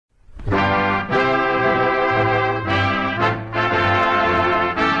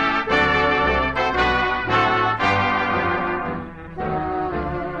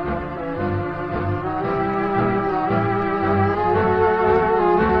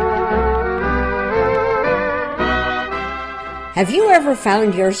Have you ever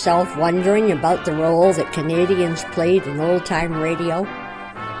found yourself wondering about the role that Canadians played in old-time radio?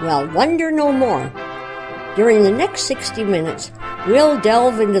 Well, wonder no more. During the next 60 minutes, we'll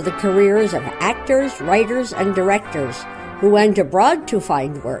delve into the careers of actors, writers, and directors who went abroad to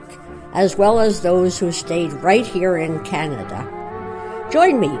find work, as well as those who stayed right here in Canada.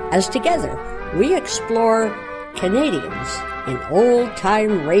 Join me as together we explore Canadians in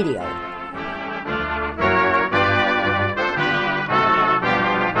old-time radio.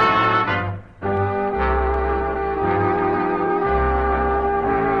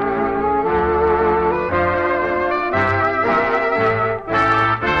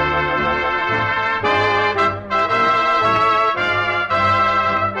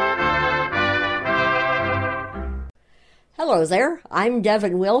 Hello there, I'm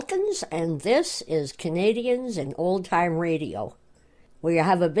Devin Wilkins, and this is Canadians in Old Time Radio. We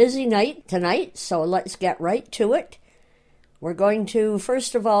have a busy night tonight, so let's get right to it. We're going to,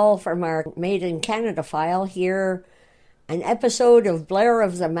 first of all, from our Made in Canada file, hear an episode of Blair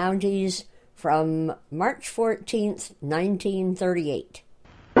of the Mounties from March 14th, 1938.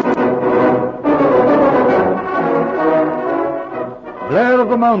 Blair of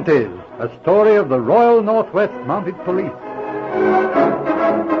the Mounties, a story of the Royal Northwest Mounted Police.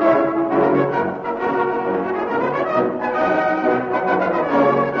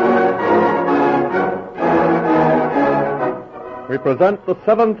 We present the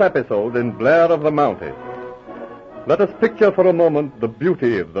 7th episode in Blair of the Mounties. Let us picture for a moment the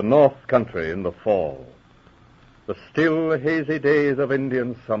beauty of the North Country in the fall. The still, hazy days of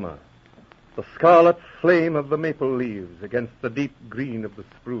Indian summer. The scarlet flame of the maple leaves against the deep green of the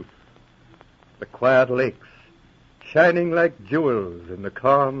spruce. The quiet lakes, shining like jewels in the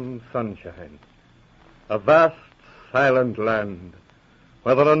calm sunshine. A vast, silent land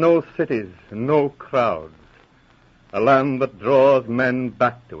where there are no cities and no crowds. A land that draws men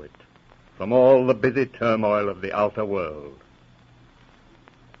back to it from all the busy turmoil of the outer world.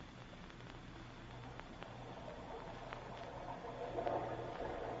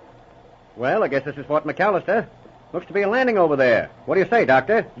 Well, I guess this is Fort McAllister. Looks to be a landing over there. What do you say,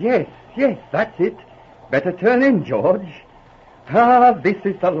 Doctor? Yes, that's it. Better turn in, George. Ah, this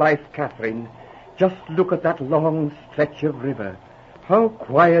is the life, Catherine. Just look at that long stretch of river. How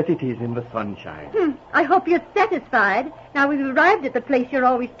quiet it is in the sunshine. I hope you're satisfied. Now we've arrived at the place you're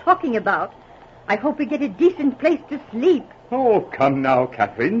always talking about. I hope we get a decent place to sleep. Oh, come now,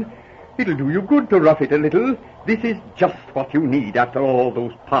 Catherine. It'll do you good to rough it a little. This is just what you need after all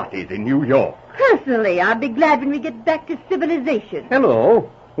those parties in New York. Personally, I'll be glad when we get back to civilization.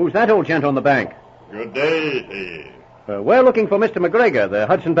 Hello. Who's that old gent on the bank? Good day, Steve. We're looking for Mr. McGregor, the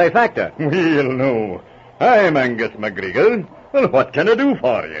Hudson Bay factor. We'll know. I'm Angus McGregor. Well, what can I do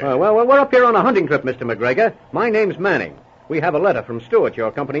for you? Well, we're up here on a hunting trip, Mr. McGregor. My name's Manning. We have a letter from Stewart,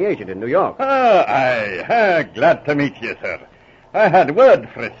 your company agent in New York. Aye. Glad to meet you, sir. I had word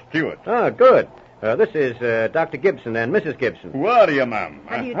for Stewart. Good. This is Dr. Gibson and Mrs. Gibson. Who are you, ma'am?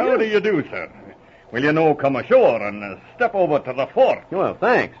 How do you do, sir? Will you no come ashore and step over to the fort? Well,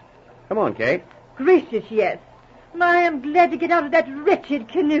 thanks. Come on, Kate. Gracious, yes. My, I'm glad to get out of that wretched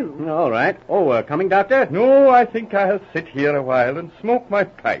canoe. All right. Oh, coming, Doctor? No, I think I'll sit here a while and smoke my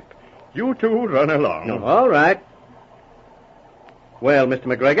pipe. You two run along. No, all right. Well, Mr.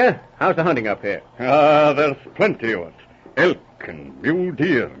 McGregor, how's the hunting up here? There's plenty of it. Elk and mule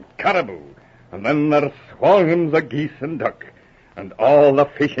deer and caribou. And then there's swarms of geese and duck. And all the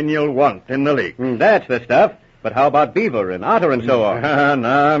fishing you'll want in the lake. That's the stuff. But how about beaver and otter and so on?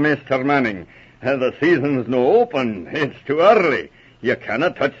 Nah, Mr. Manning. The season's no open. It's too early. You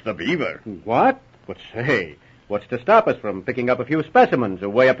cannot touch the beaver. What? But say, what's to stop us from picking up a few specimens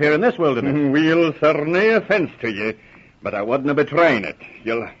away up here in this wilderness? We'll serve no offense to you, but I wouldn't be trying it.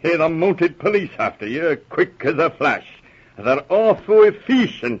 You'll hear the mounted police after you, quick as a flash. They're awful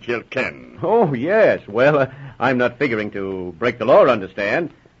efficient, you ken. Oh, yes. Well, I'm not figuring to break the law,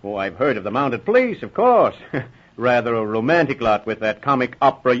 understand. Oh, I've heard of the mounted police, of course. Rather a romantic lot with that comic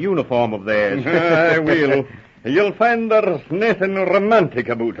opera uniform of theirs. I will. You'll find there's nothing romantic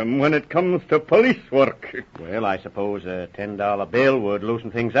about 'em when it comes to police work. Well, I suppose a $10 bill would loosen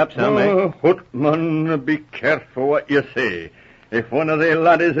things up some, eh? Hootman, be careful what you say. If one of the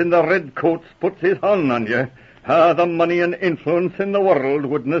laddies in the red coats puts his hand on you, the money and influence in the world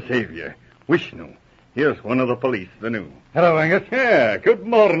wouldn't save you. Wishnu, here's one of the police, the new. Hello, Angus. Yeah, good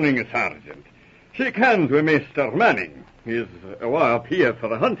morning, Sergeant. Shake hands with Mr. Manning. He's up here for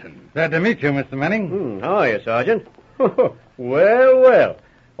the hunting. Glad to meet you, Mr. Manning. How are you, Sergeant? Well.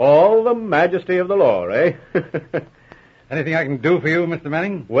 All the majesty of the law, eh? Anything I can do for you, Mr.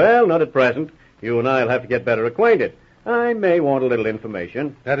 Manning? Well, not at present. You and I'll have to get better acquainted. I may want a little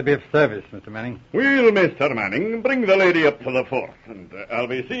information. That'd be of service, Mr. Manning. Well, Mr. Manning, bring the lady up to the fort, and I'll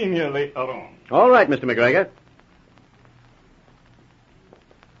be seeing you later on. All right, Mr. McGregor.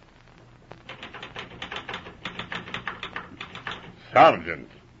 Sergeant,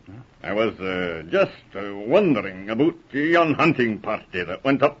 I was just wondering about yon hunting party that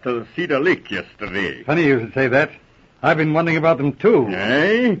went up to Cedar Lake yesterday. Funny you should say that. I've been wondering about them, too.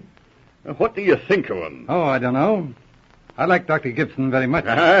 Eh? What do you think of them? Oh, I don't know. I like Dr. Gibson very much.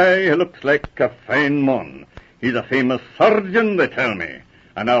 Aye, he looks like a fine man. He's a famous surgeon, they tell me,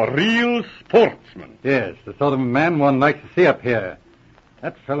 and a real sportsman. Yes, the sort of man one likes to see up here.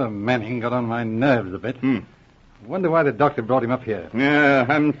 That fellow Manning got on my nerves a bit. Wonder why the doctor brought him up here. Yeah,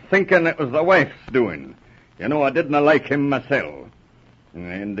 I'm thinking it was the wife's doing. You know, I didn't like him myself.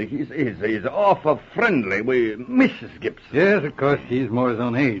 And he's awful friendly with Mrs. Gibson. Yes, of course, he's more his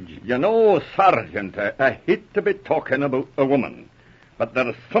own age. You know, Sergeant, I hate to be talking about a woman, but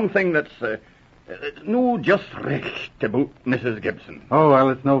there's something that's no just recht about Mrs. Gibson. Oh, well,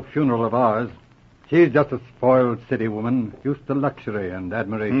 it's no funeral of ours. She's just a spoiled city woman, used to luxury and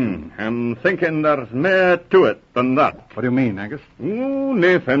admiration. I'm thinking there's more to it than that. What do you mean, Angus? Oh,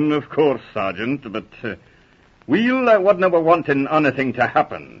 Nathan, of course, Sergeant, but I wasn't ever wanting anything to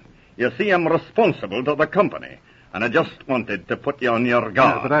happen. You see, I'm responsible to the company, and I just wanted to put you on your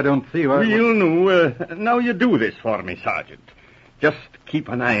guard. Yeah, but I don't see why... Well, no, now you do this for me, Sergeant. Just keep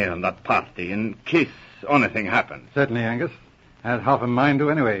an eye on that party in case anything happens. Certainly, Angus. I had half a mind to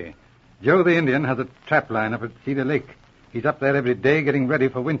anyway. Joe the Indian has a trap line up at Cedar Lake. He's up there every day getting ready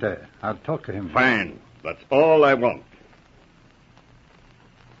for winter. I'll talk to him. Fine. That's all I want.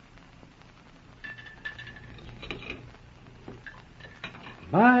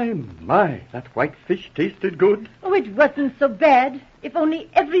 My, that white fish tasted good. Oh, it wasn't so bad. If only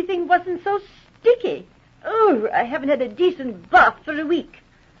everything wasn't so sticky. Oh, I haven't had a decent bath for a week.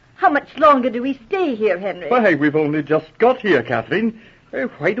 How much longer do we stay here, Henry? Why, we've only just got here, Catherine.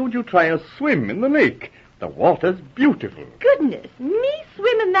 Why don't you try a swim in the lake? The water's beautiful. Goodness, me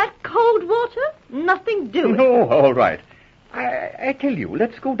swim in that cold water? Nothing doing. No, all right. I tell you,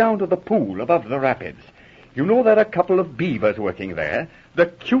 let's go down to the pool above the rapids. You know there are a couple of beavers working there. The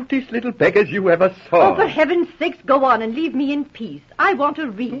cutest little beggars you ever saw. Oh, for heaven's sakes, go on and leave me in peace. I want to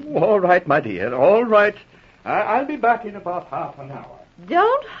read. Oh, all right, my dear, all right. I'll be back in about half an hour.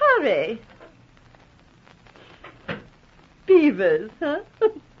 Don't hurry. Beavers, huh?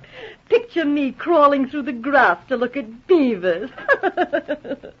 Picture me crawling through the grass to look at beavers.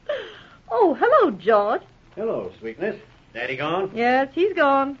 Oh, hello, George. Hello, sweetness. Daddy gone? Yes, he's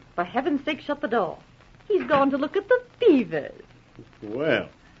gone. For heaven's sake, shut the door. He's gone to look at the beavers. Well,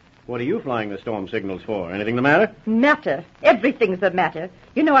 what are you flying the storm signals for? Anything the matter? Matter. Everything's the matter.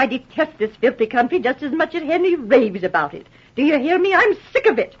 You know, I detest this filthy country just as much as Henry raves about it. Do you hear me? I'm sick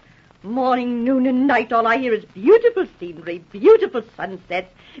of it. Morning, noon, and night, all I hear is beautiful scenery, beautiful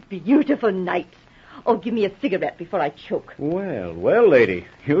sunsets, beautiful nights. Oh, give me a cigarette before I choke. Well, lady,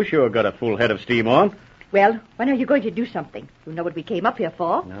 you sure got a full head of steam on. Well, when are you going to do something? You know what we came up here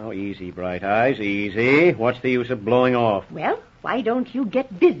for. Now, easy, Bright Eyes, easy. What's the use of blowing off? Well, why don't you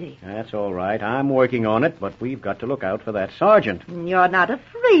get busy? That's all right. I'm working on it, but we've got to look out for that sergeant. You're not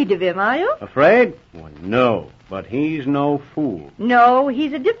afraid of him, are you? Afraid? Well, no, but he's no fool. No,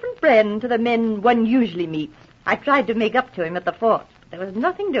 he's a different friend to the men one usually meets. I tried to make up to him at the fort, but there was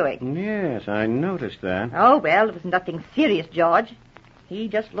nothing doing. Yes, I noticed that. Oh, well, it was nothing serious, George. He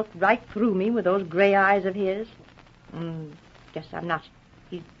just looked right through me with those gray eyes of his. Guess I'm not.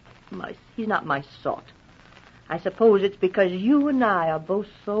 He's not my sort. I suppose it's because you and I are both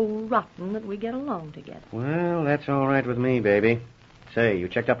so rotten that we get along together. Well, that's all right with me, baby. Say, you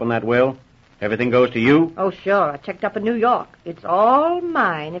checked up on that will? Everything goes to you? Oh, sure. I checked up in New York. It's all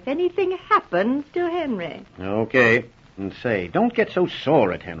mine if anything happens to Henry. Okay. And say, don't get so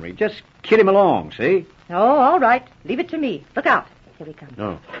sore at Henry. Just kid him along, see? Oh, all right. Leave it to me. Look out. Here he comes.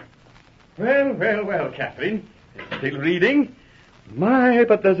 No. Well, Catherine. Still reading? My,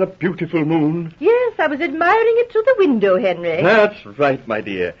 but there's a beautiful moon. Yes, I was admiring it through the window, Henry. That's right, my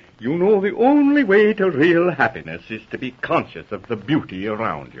dear. You know the only way to real happiness is to be conscious of the beauty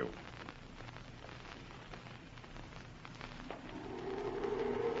around you.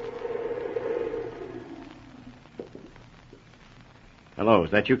 Hello,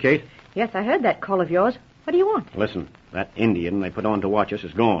 is that you, Kate? Yes, I heard that call of yours. What do you want? Listen, that Indian they put on to watch us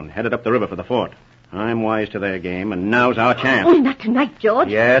is gone, headed up the river for the fort. I'm wise to their game, and now's our chance. Oh, not tonight, George.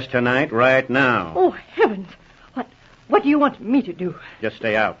 Yes, tonight, right now. Oh, heavens. What do you want me to do? Just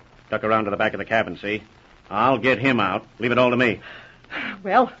stay out. Duck around to the back of the cabin, see? I'll get him out. Leave it all to me.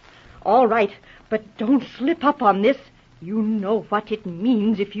 Well, all right. But don't slip up on this. You know what it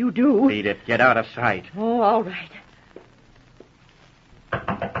means if you do. Beat it. Get out of sight. Oh, all right.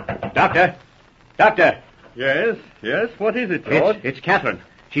 Doctor! Doctor! Yes, what is it, George? It's Catherine.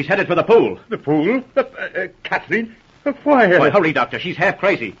 She's headed for the pool. The pool? Catherine? Why? Boy, hurry, Doctor. She's half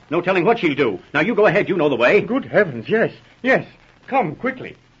crazy. No telling what she'll do. Now, you go ahead. You know the way. Good heavens, yes. Come,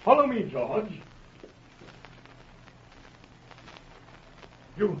 quickly. Follow me, George.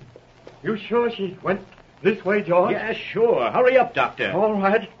 You sure she went this way, George? Yeah, sure. Hurry up, Doctor. All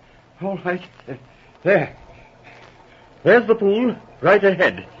right. There. There's the pool, right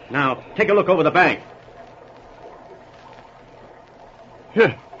ahead. Now, take a look over the bank.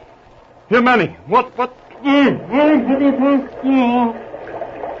 Here, Manning. What?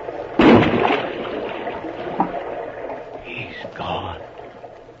 He's gone.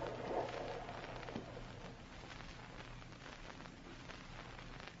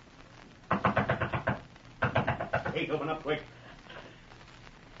 Hey, open up quick.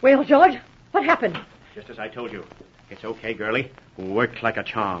 Well, George, what happened? Just as I told you. It's okay, girlie. Worked like a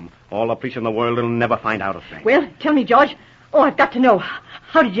charm. All the police in the world will never find out a thing. Well, tell me, George. Oh, I've got to know.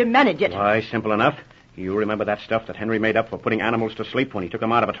 How did you manage it? Why, simple enough. You remember that stuff that Henry made up for putting animals to sleep when he took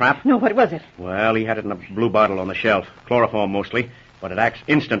them out of a trap? No, what was it? Well, he had it in a blue bottle on the shelf. Chloroform mostly. But it acts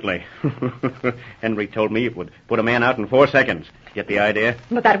instantly. Henry told me it would put a man out in 4 seconds. Get the idea?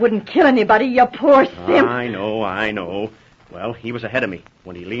 But that wouldn't kill anybody, you poor simp. I know. Well, he was ahead of me.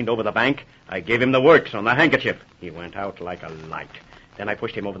 When he leaned over the bank, I gave him the works on the handkerchief. He went out like a light. Then I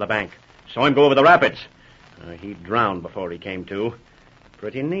pushed him over the bank. Saw him go over the rapids. He drowned before he came to.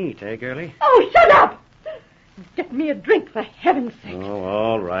 Pretty neat, eh, girlie? Oh, shut up! Get me a drink, for heaven's sake. Oh,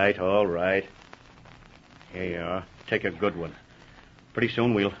 all right. Here you are. Take a good one. Pretty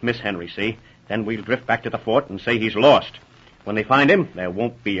soon we'll miss Henry, see? Then we'll drift back to the fort and say he's lost. When they find him, there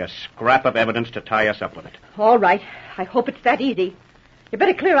won't be a scrap of evidence to tie us up with it. All right. I hope it's that easy. You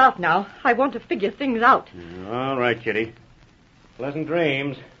better clear out now. I want to figure things out. All right, Kitty. Pleasant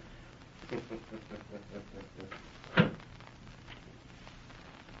dreams.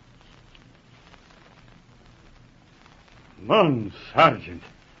 Man, Sergeant,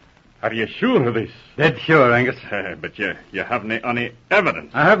 are you sure of this? Dead sure, Angus. But you haven't any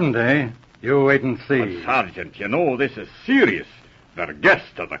evidence. I haven't, eh? You wait and see. But, Sergeant, you know this is serious. They're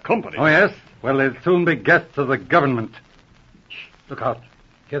guests of the company. Oh, yes? Well, they'll soon be guests of the government. Shh, look out.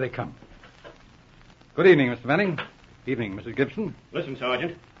 Here they come. Good evening, Mr. Manning. Evening, Mrs. Gibson. Listen,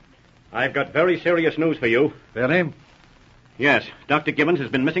 Sergeant. I've got very serious news for you. Really? Yes, Dr. Gibbons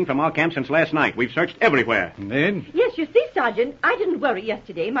has been missing from our camp since last night. We've searched everywhere. Indeed? Yes, you see, Sergeant, I didn't worry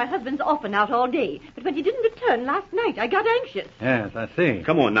yesterday. My husband's off and out all day. But when he didn't return last night, I got anxious. Yes, I see.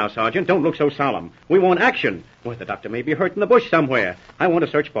 Come on now, Sergeant. Don't look so solemn. We want action. Well, the doctor may be hurt in the bush somewhere. I want a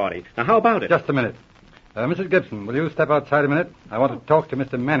search party. Now, how about it? Just a minute. Mrs. Gibson, will you step outside a minute? I want to talk to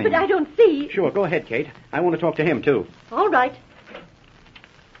Mr. Manning. But I don't see... Sure, go ahead, Kate. I want to talk to him, too. All right.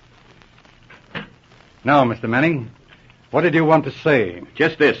 Now, Mr. Manning, what did you want to say?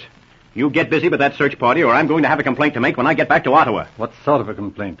 Just this. You get busy with that search party, or I'm going to have a complaint to make when I get back to Ottawa. What sort of a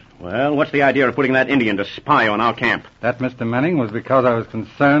complaint? Well, what's the idea of putting that Indian to spy on our camp? That, Mr. Manning, was because I was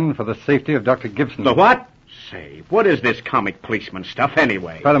concerned for the safety of Dr. Gibson. The what? Say, what is this comic policeman stuff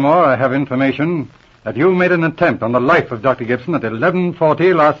anyway? Furthermore, I have information that you made an attempt on the life of Dr. Gibson at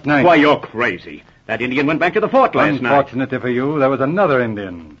 11:40 last night. Why, you're crazy. That Indian went back to the fort last night. Unfortunately for you, there was another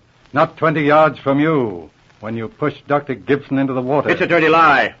Indian, not 20 yards from you, when you pushed Dr. Gibson into the water. It's a dirty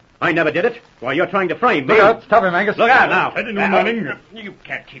lie. I never did it. Why, you're trying to frame me. Look out. Stop him, Angus. Look out now. I didn't know, Manning. You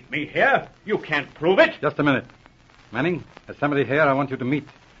can't keep me here. You can't prove it. Just a minute. Manning, there's somebody here I want you to meet.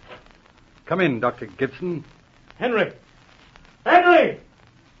 Come in, Dr. Gibson. Henry! Alive.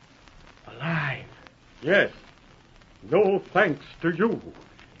 Yes. No thanks to you.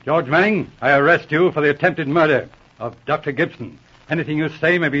 George Manning, I arrest you for the attempted murder of Dr. Gibson. Anything you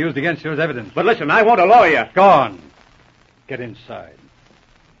say may be used against you as evidence. But listen, I want a lawyer. Go on. Get inside.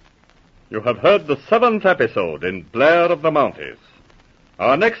 You have heard the 7th episode in Blair of the Mounties.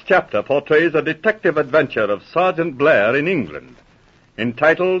 Our next chapter portrays a detective adventure of Sergeant Blair in England,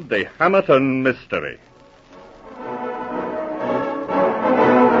 entitled The Hamerton Mystery.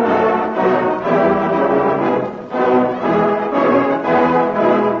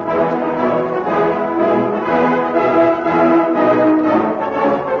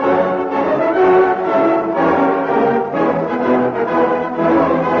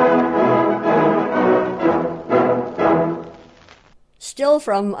 Still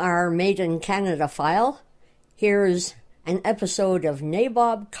from our Made in Canada file, here's an episode of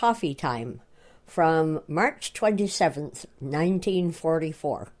Nabob Coffee Time from March 27th,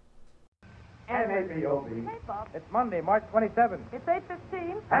 1944. Every N-A-B-O-B. Hey, Bob. It's Monday, March 27th. It's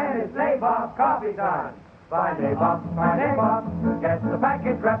 8:15. And it's Nabob coffee time. Buy Nabob. Get the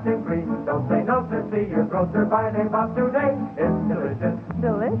package wrapped in green. Don't say no to see your grocer. Buy Nabob today. It's delicious.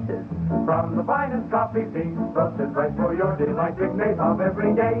 Delicious. From the finest coffee beans, roasted right for your delight. Drink Nabob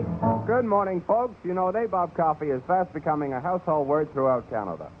every day. Good morning, folks. You know, Nabob coffee is fast becoming a household word throughout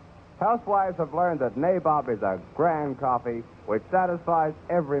Canada. Housewives have learned that Nabob is a grand coffee which satisfies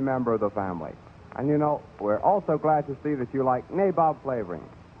every member of the family. And you know, we're also glad to see that you like Nabob flavoring.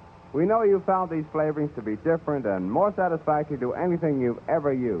 We know you found these flavorings to be different and more satisfactory to anything you've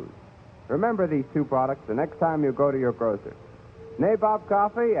ever used. Remember these two products the next time you go to your grocer. Nabob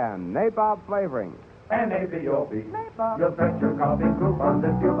coffee and Nabob flavoring. N-A-B-O-B. Nabob. You'll stretch your coffee coupons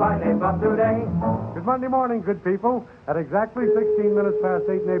if you buy Nabob today. Good Monday morning, good people. At exactly 16 minutes past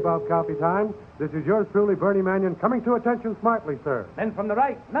 8 Nabob coffee time, this is yours truly, Bernie Mannion, coming to attention smartly, sir. Then from the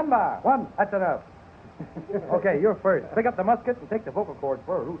right, number 1. That's enough. Okay, you're first. Pick up the musket and take the vocal cords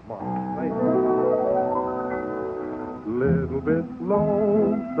for a root mark. Little bit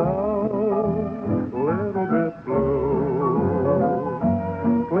lonesome, little bit blue.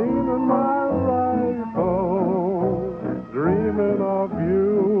 Cleaning my rifle, dreaming of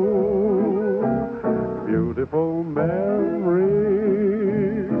you. Beautiful memories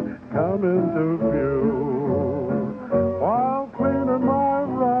come into view. While cleaning my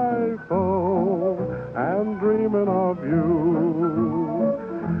rifle and dreaming of you.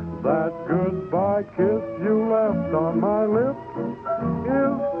 That goodbye kiss you left on my lips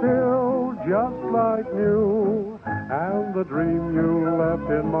is still just like new. And the dream you left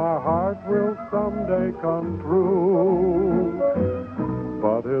in my heart will someday come true.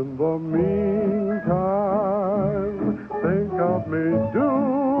 But in the meantime, think of me, do.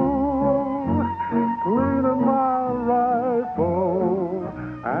 Cleaning my rifle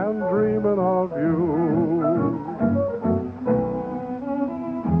and dreaming of you.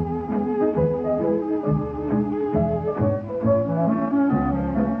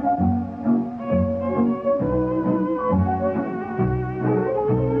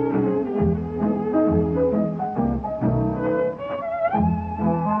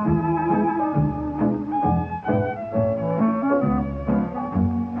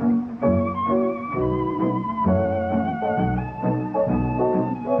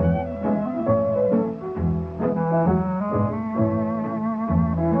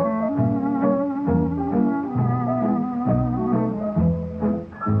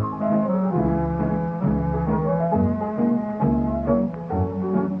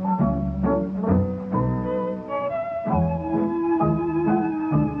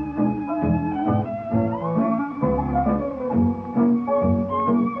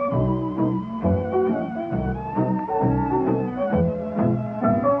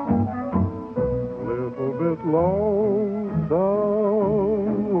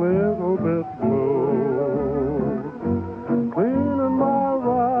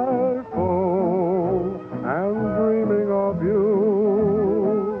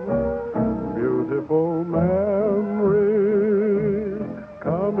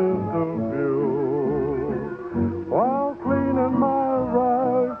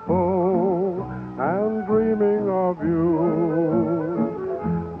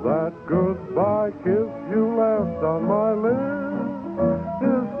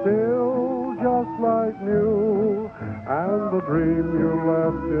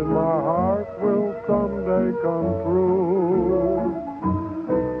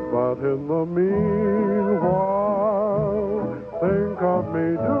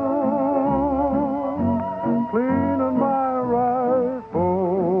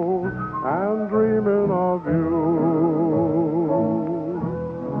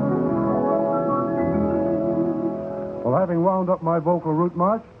 My vocal route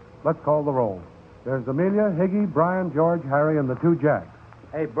march, let's call the roll. There's Amelia, Higgy, Brian, George, Harry, and the 2 Jacks.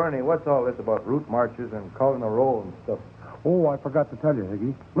 Hey, Bernie, what's all this about route marches and calling a roll and stuff? Oh, I forgot to tell you,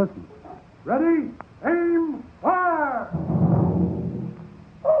 Higgy. Listen. Ready, aim, fire!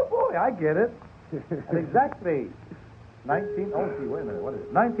 Oh, boy, I get it. At exactly 19... Oh, gee, wait a minute. What is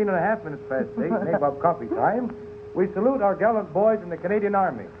it? 19 and a half minutes past 8, Nabob coffee time. We salute our gallant boys in the Canadian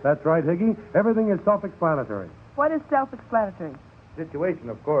Army. That's right, Higgy. Everything is self-explanatory. What is self-explanatory? Situation,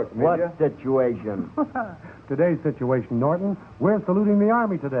 of course, Amelia. What situation? Today's situation, Norton. We're saluting the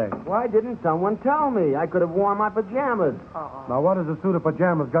Army today. Why didn't someone tell me? I could have worn my pajamas. Now, what has a suit of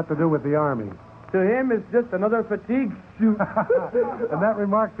pajamas got to do with the Army? To him, it's just another fatigue suit. And that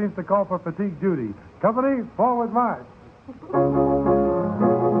remark seems to call for fatigue duty. Company, forward march.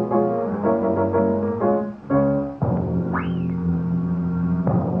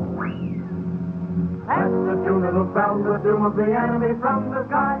 the tune of the bell, the doom of the enemy from the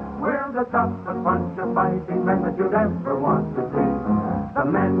sky. We're the toughest bunch of fighting men that you'd ever want to see. The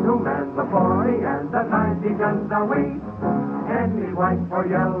men who man the 40 and the 90 guns are we. Any white or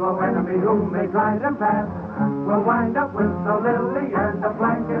yellow enemy who may try them pass will wind up with the lily and the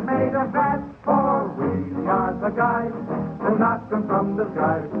blanket made of grass. For we are the guys who knock them from the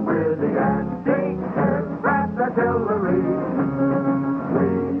skies. We're the anti-aircraft artillery.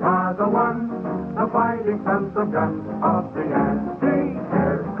 We are the ones, the fighting sons of guns of the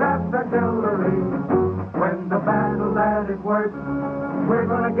anti-aircraft artillery. When the battle that is worse, we're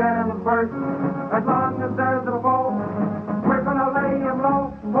gonna get 'em first. As long as there's a foe, we're gonna lay him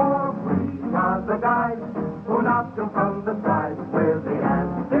low. For we are the guys who knocked him from the skies. We're the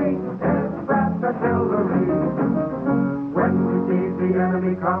anti-aircraft artillery. When we see the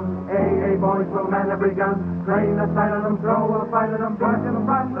enemy come, AA boys will man every gun. Train a sight of them, throw a fight of them, punch them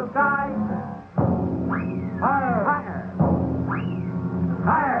from the sky. Higher! Higher!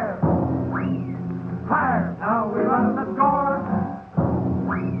 Higher! Higher! Now we run the score.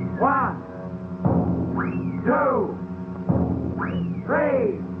 1, 2,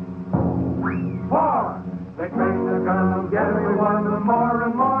 3, 4. They train the gun and get every one of them more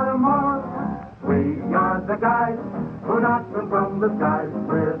and more and more. We are the guys who knock them from the skies.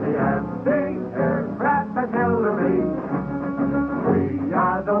 We're the anti-aircraft artillery. We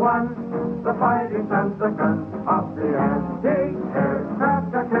are the ones, the fighting sons of guns of the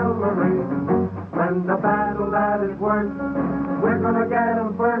anti-aircraft artillery. When the battle that is worse, we're gonna get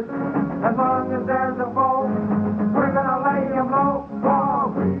 'em first. As long as there's a foe, we're gonna lay 'em low. For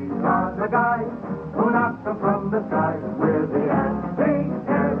we are the guys who knock them from the sky. We're the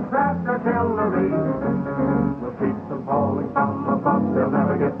anti-aircraft artillery. We'll keep them falling from above. They'll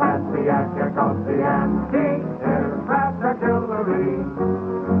never get past the attack of the anti-aircraft artillery.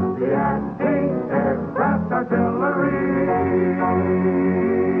 The anti-aircraft artillery.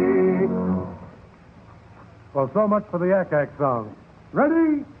 Well, so much for the Yak-Ack song.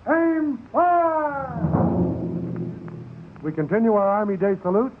 Ready, aim, fire! We continue our Army Day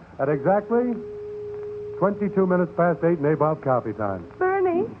salute at exactly 22 minutes past 8 Nabob coffee time.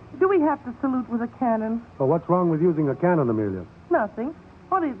 Bernie, do we have to salute with a cannon? Well, what's wrong with using a cannon, Amelia? Nothing.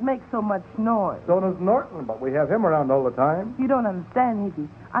 Why does it make so much noise? So does Norton, but we have him around all the time. You don't understand, Higgy.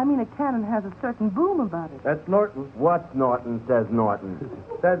 I mean, a cannon has a certain boom about it. That's Norton. What's Norton, says Norton?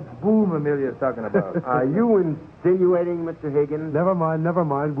 That's boom Amelia's talking about. Are you insinuating, Mr. Higgins? Never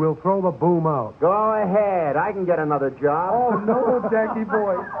mind. We'll throw the boom out. Go ahead. I can get another job. Oh, no, Jackie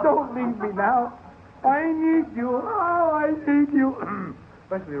boy. Don't leave me now. I need you. Oh, I need you.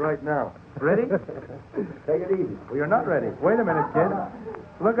 Especially right now. Ready? Take it easy. Well, you're not ready. Wait a minute, kid.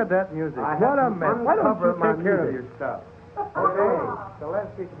 Look at that music. What a mess. Why don't you take care of your stuff? Okay. The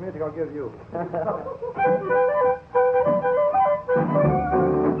last piece of music I'll give you.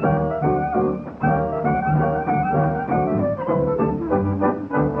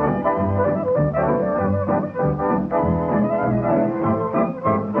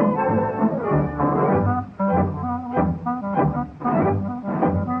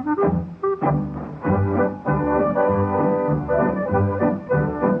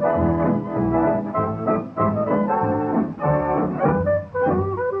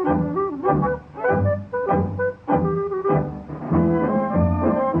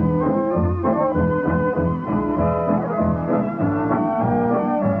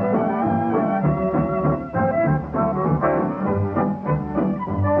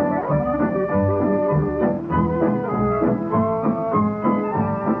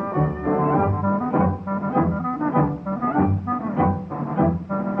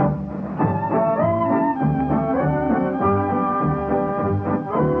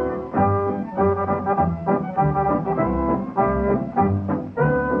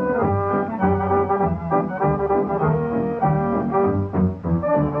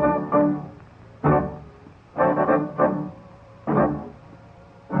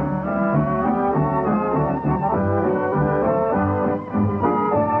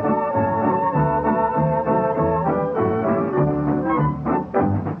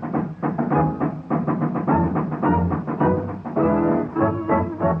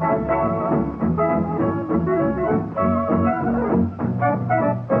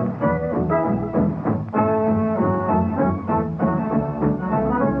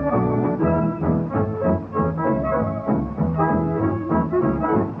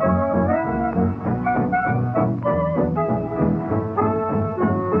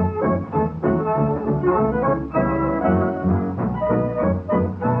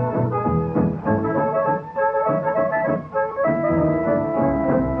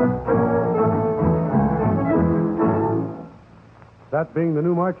 That being the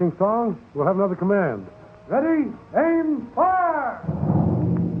new marching song, we'll have another command. Ready, aim, fire!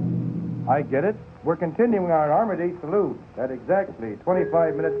 I get it. We're continuing our Armitage salute at exactly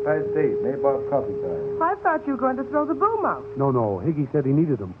 25 minutes past 8, Nabob coffee time. I thought you were going to throw the boom out. No, Higgy said he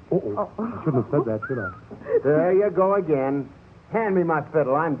needed them. I shouldn't have said that, should I? There you go again. Hand me my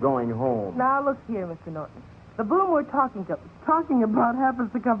fiddle. I'm going home. Now, look here, Mr. Norton. The boom we're talking about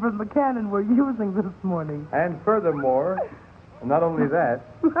happens to come from the cannon we're using this morning. And furthermore, not only that,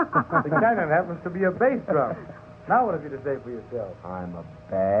 the cannon happens to be a bass drum. Now what have you to say for yourself? I'm a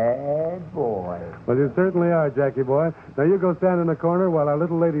bad boy. Well, you certainly are, Jackie boy. Now you go stand in the corner while our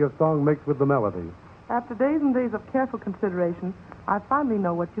little lady of song makes with the melody. After days and days of careful consideration, I finally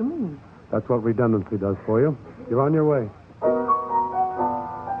know what you mean. That's what redundancy does for you. You're on your way.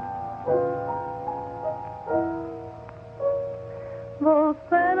 Those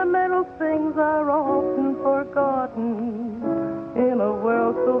sentimental things are often forgotten in a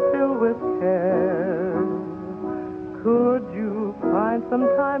world so filled with care. Could you find some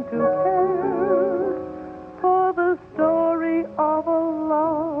time to care for the story of a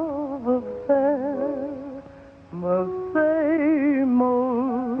love affair? The same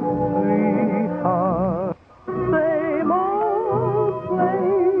old sweetheart, same old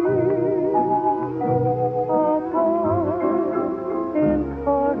place, a boy in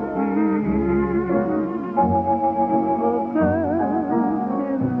khaki, a girl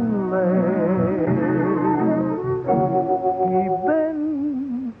in lace. He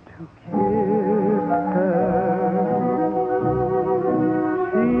bent to kiss her.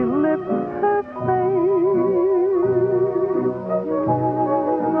 She lifted her face.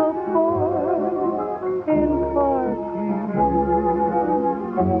 The boy in khaki,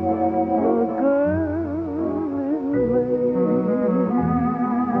 the girl in lace.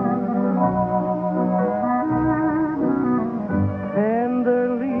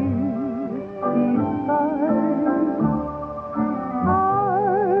 Tenderly he sighed. I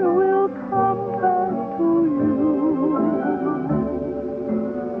will come back to you.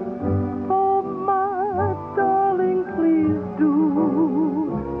 Oh, my darling, please do,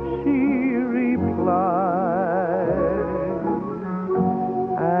 she replied.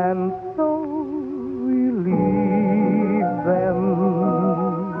 And so we leave them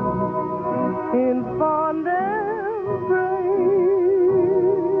in fond embrace.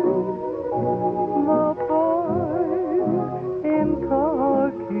 The boy in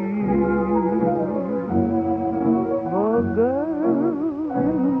khaki, the girl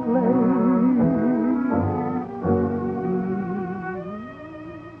in lace.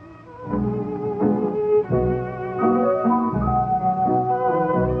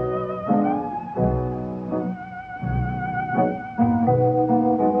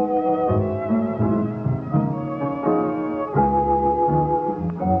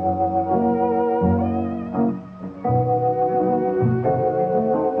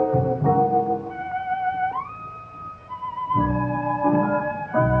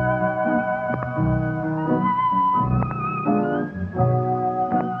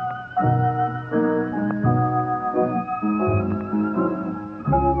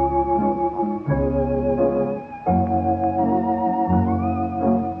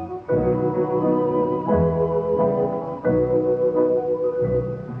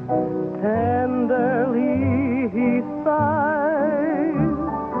 Tenderly he sighed.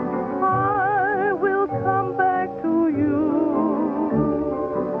 I will come back to you.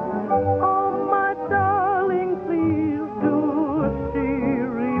 Oh, my darling, please do, she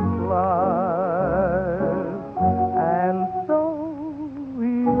replied. And so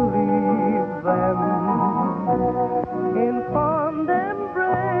we leave them in fond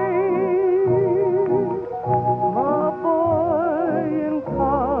embrace. The boy in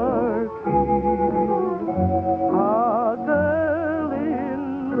khaki, a girl in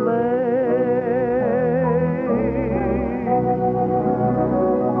lace.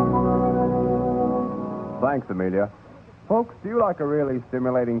 Thanks, Amelia. Folks, do you like a really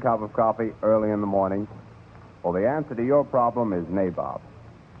stimulating cup of coffee early in the morning? Well, the answer to your problem is Nabob.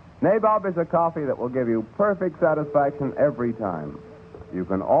 Nabob is a coffee that will give you perfect satisfaction every time. You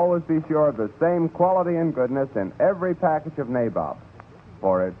can always be sure of the same quality and goodness in every package of Nabob,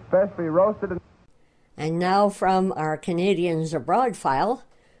 for it's freshly roasted. And now from our Canadians Abroad file,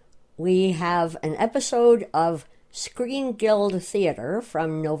 we have an episode of Screen Guild Theatre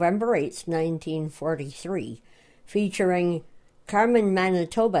from November 8th, 1943, featuring Carmen,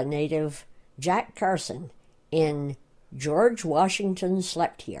 Manitoba native Jack Carson in George Washington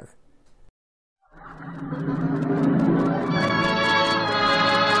Slept Here.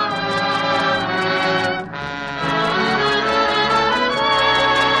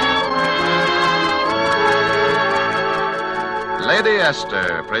 Lady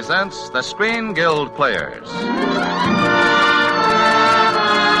Esther presents the Screen Guild Players.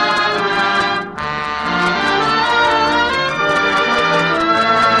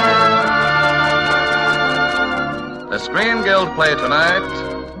 The Screen Guild play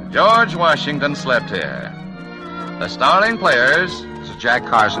tonight, George Washington Slept Here. The starring players, this is Jack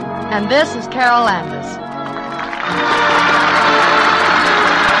Carson. And this is Carol Landis.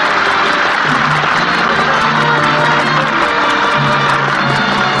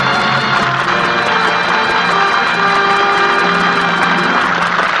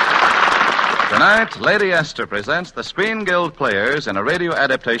 Tonight, Lady Esther presents the Screen Guild Players in a radio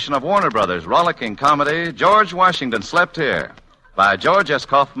adaptation of Warner Brothers' rollicking comedy, George Washington Slept Here, by George S.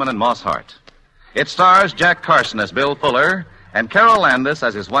 Kaufman and Moss Hart. It stars Jack Carson as Bill Fuller and Carol Landis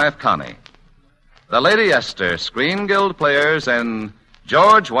as his wife, Connie. The Lady Esther Screen Guild Players in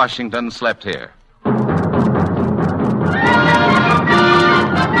George Washington Slept Here.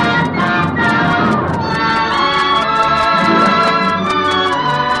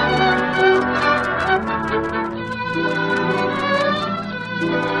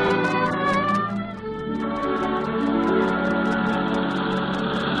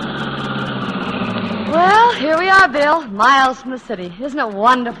 Here we are, Bill, miles from the city. Isn't it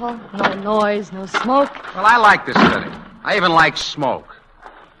wonderful? No noise, no smoke. Well, I like this city. I even like smoke.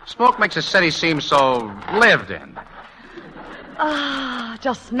 Smoke makes a city seem so lived in. Ah,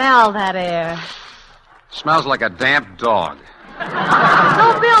 just smell that air. Smells like a damp dog.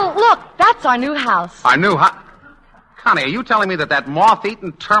 Oh, Bill, look, that's our new house. Our new house? Connie, are you telling me that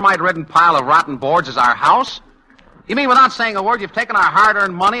moth-eaten, termite-ridden pile of rotten boards is our house? You mean without saying a word, you've taken our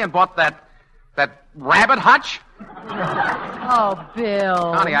hard-earned money and bought that rabbit hutch? Oh, Bill.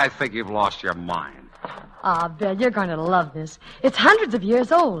 Connie, I think you've lost your mind. Ah, Bill, you're going to love this. It's hundreds of years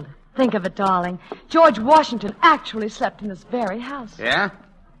old. Think of it, darling. George Washington actually slept in this very house. Yeah?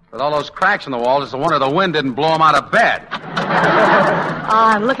 With all those cracks in the walls, it's a wonder the wind didn't blow him out of bed.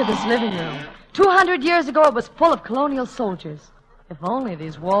 Ah, and look at this living room. 200 years ago, it was full of colonial soldiers. If only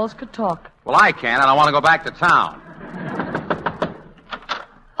these walls could talk. Well, I can, and I want to go back to town.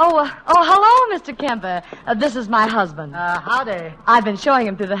 Oh, hello, Mr. Kemper. This is my husband. Howdy. I've been showing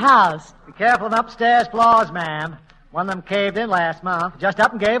him through the house. Be careful of upstairs floors, ma'am. One of them caved in last month. Just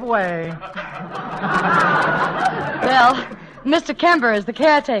up and gave away. Well, Mr. Kemper is the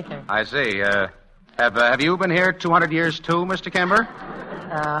caretaker. I see. Have you been here 200 years, too, Mr. Kemper?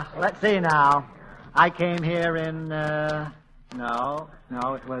 Let's see now. I came here in, no,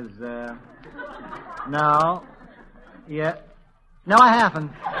 it was, no. Yeah. No, I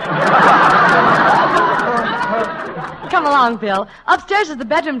haven't. Come along, Bill. Upstairs is the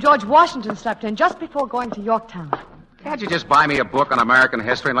bedroom George Washington slept in just before going to Yorktown. Can't you just buy me a book on American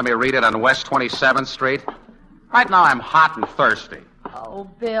history and let me read it on West 27th Street? Right now I'm hot and thirsty. Oh,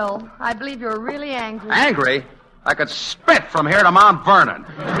 Bill, I believe you're really angry. Angry? I could spit from here to Mount Vernon.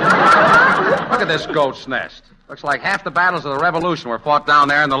 Look at this goat's nest. Looks like half the battles of the Revolution were fought down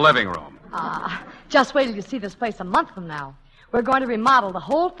there in the living room. Just wait till you see this place a month from now. We're going to remodel the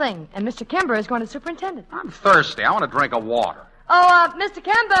whole thing, and Mr. Kemper is going to superintend it. I'm thirsty. I want a drink of water. Oh, Mr.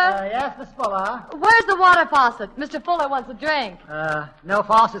 Kemper. Yes, Miss Fuller. Where's the water faucet? Mr. Fuller wants a drink. No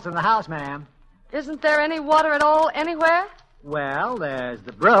faucets in the house, ma'am. Isn't there any water at all anywhere? Well, there's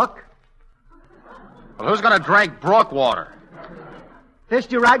the brook. Well, who's going to drink brook water?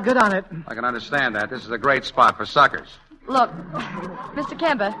 Fished you right good on it. I can understand that. This is a great spot for suckers. Look, Mr.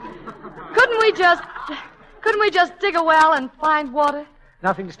 Kemper, couldn't we just dig a well and find water?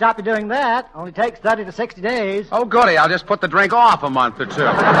 Nothing to stop you doing that. Only takes 30 to 60 days. Oh, goody. I'll just put the drink off a month or two.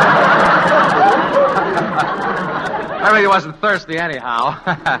 I really wasn't thirsty anyhow.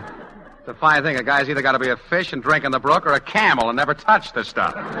 It's a fine thing. A guy's either got to be a fish and drink in the brook or a camel and never touch the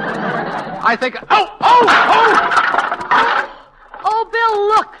stuff. I think... Oh, Bill,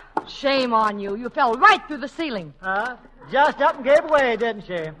 look. Shame on you. You fell right through the ceiling. Just up and gave away, didn't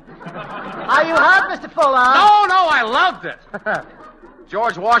she? Are you hurt, Mr. Fuller? No, I loved it.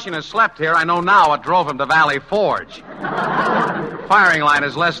 George Washington slept here. I know now what drove him to Valley Forge. Firing line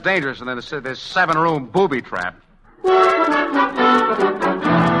is less dangerous than this 7-room booby trap.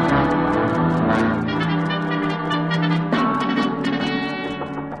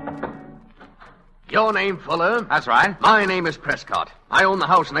 Your name, Fuller? That's right. My name is Prescott. I own the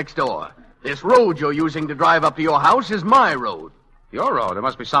house next door. This road you're using to drive up to your house is my road. Your road? There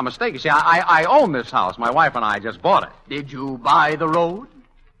must be some mistake. You see, I own this house. My wife and I just bought it. Did you buy the road?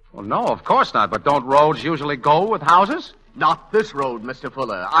 Well, no, of course not. But don't roads usually go with houses? Not this road, Mr.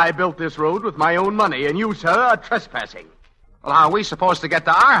 Fuller. I built this road with my own money, and you, sir, are trespassing. Well, how are we supposed to get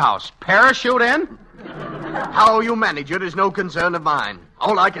to our house? Parachute in? How you manage it is no concern of mine.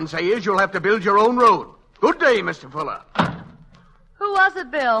 All I can say is you'll have to build your own road. Good day, Mr. Fuller. Who was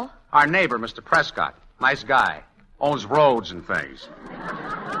it, Bill? Our neighbor, Mr. Prescott. Nice guy. Owns roads and things.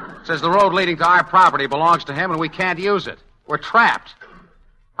 Says the road leading to our property belongs to him and we can't use it. We're trapped.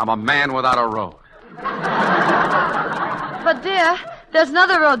 I'm a man without a road. But, dear, there's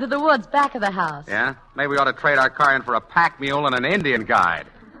another road to the woods back of the house. Yeah? Maybe we ought to trade our car in for a pack mule and an Indian guide.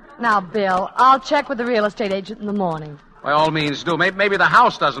 Now, Bill, I'll check with the real estate agent in the morning. By all means, do. Maybe the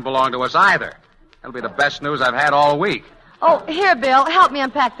house doesn't belong to us either. That'll be the best news I've had all week. Oh, here, Bill, help me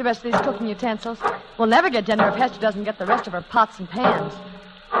unpack the rest of these cooking utensils. We'll never get dinner if Hester doesn't get the rest of her pots and pans.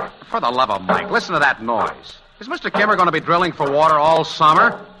 For the love of Mike, listen to that noise. Is Mr. Kimmer going to be drilling for water all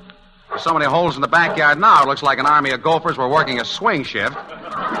summer? There's so many holes in the backyard now, it looks like an army of gophers were working a swing shift.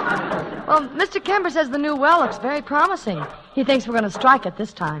 Well, Mr. Kimber says the new well looks very promising. He thinks we're going to strike it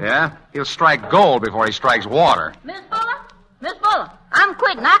this time. Yeah? He'll strike gold before he strikes water. Miss Fuller, I'm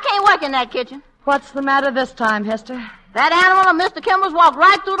quitting. I can't work in that kitchen. What's the matter this time, Hester? That animal of Mr. Kimber's walked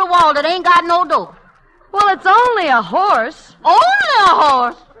right through the wall that ain't got no door. Well, it's only a horse. Only a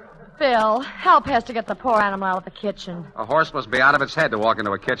horse? Bill, help Hester get the poor animal out of the kitchen. A horse must be out of its head to walk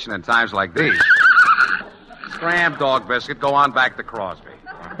into a kitchen in times like these. Scram, Dog Biscuit. Go on back to Crosby.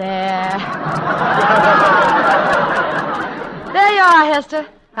 There. There you are, Hester.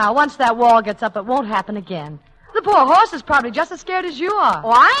 Now, once that wall gets up, it won't happen again. The poor horse is probably just as scared as you are. Oh,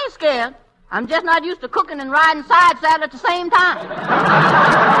 I ain't scared. I'm just not used to cooking and riding side saddle at the same time.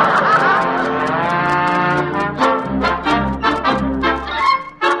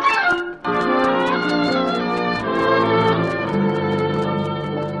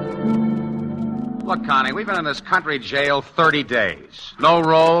 Look, Connie, we've been in this country jail 30 days. No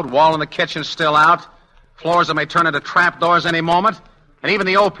road, wall in the kitchen still out, floors that may turn into trapdoors any moment, and even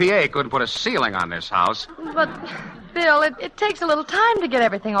the OPA couldn't put a ceiling on this house. But, Bill, it takes a little time to get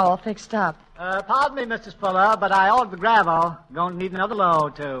everything all fixed up. Pardon me, Mrs. Fuller, but I ordered the gravel. Going to need another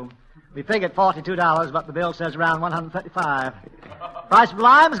load, too. We figured $42, but the bill says around $135. Price of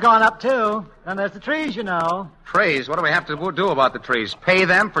lime's gone up, too. And there's the trees, you know. Trees? What do we have to do about the trees? Pay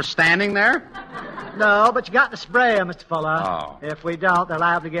them for standing there? No, but you got to spray them, Mr. Fuller. Oh. If we don't, they're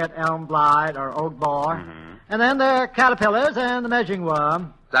liable to get elm blight or oak borer. Mm-hmm. And then there are caterpillars and the measuring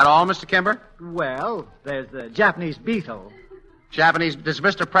worm. Is that all, Mr. Kimber? Well, there's the Japanese beetle. Japanese? Does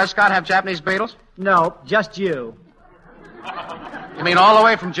Mr. Prescott have Japanese beetles? No, just you. You mean all the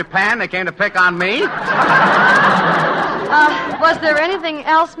way from Japan they came to pick on me? Was there anything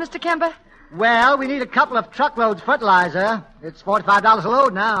else, Mr. Kimber? Well, we need a couple of truckloads of fertilizer. It's $45 a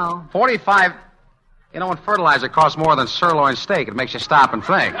load now. 45? You know, when fertilizer costs more than sirloin steak, it makes you stop and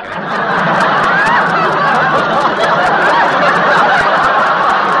think.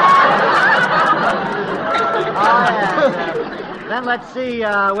 Then let's see,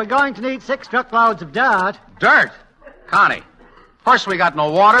 we're going to need 6 truckloads of dirt. Dirt? Connie, first we got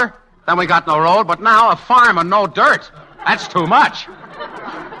no water, then we got no road, but now a farm and no dirt. That's too much.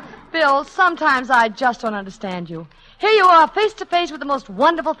 Bill, sometimes I just don't understand you. Here you are, face to face with the most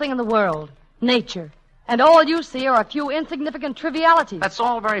wonderful thing in the world, nature. And all you see are a few insignificant trivialities. That's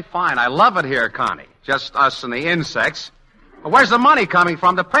all very fine. I love it here, Connie. Just us and the insects. But where's the money coming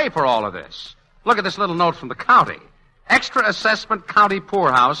from to pay for all of this? Look at this little note from the county. Extra assessment county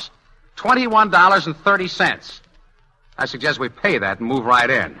poorhouse, $21.30. I suggest we pay that and move right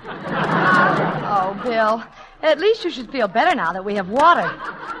in. Oh, Bill, at least you should feel better now that we have water.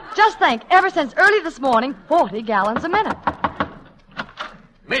 Just think, ever since early this morning, 40 gallons a minute.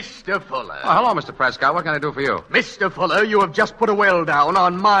 Mr. Fuller. Oh, hello, Mr. Prescott. What can I do for you? Mr. Fuller, you have just put a well down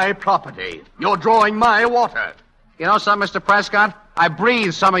on my property. You're drawing my water. You know something, Mr. Prescott? I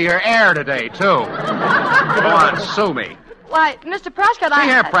breathed some of your air today, too. Go on, sue me. Why, Mr. Prescott, See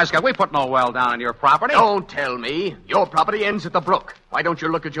here, Prescott, we put no well down on your property. Don't tell me. Your property ends at the brook. Why don't you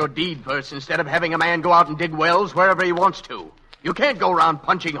look at your deed first instead of having a man go out and dig wells wherever he wants to? You can't go around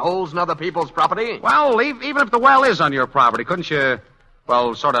punching holes in other people's property. Well, even if the well is on your property, couldn't you,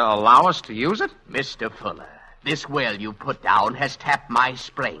 well, sort of allow us to use it? Mr. Fuller, this well you put down has tapped my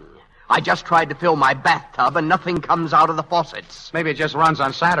spring. I just tried to fill my bathtub and nothing comes out of the faucets. Maybe it just runs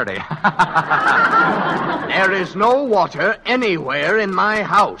on Saturday. There is no water anywhere in my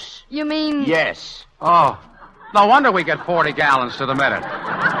house. You mean... Yes. Oh, no wonder we get 40 gallons to the minute.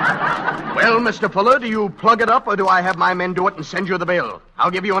 Well, Mr. Fuller, do you plug it up or do I have my men do it and send you the bill?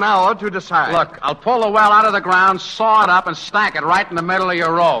 I'll give you an hour to decide. Look, I'll pull the well out of the ground, saw it up, and stack it right in the middle of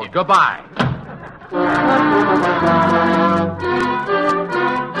your road. Goodbye.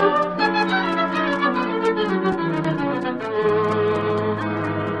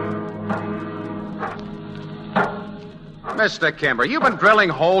 Mr. Kimber, you've been drilling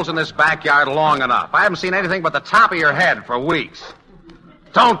holes in this backyard long enough. I haven't seen anything but the top of your head for weeks.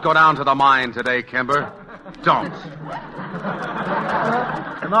 Don't go down to the mine today, Kimber. Don't.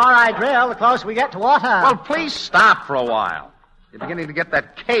 The more I drill, the closer we get to water. Well, please stop for a while. You're beginning to get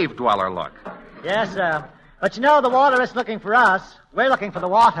that cave dweller look. Yes, sir. But you know, the water isn't looking for us. We're looking for the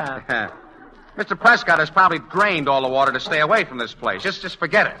water. Mr. Prescott has probably drained all the water to stay away from this place. Just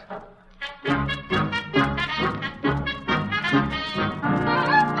forget it.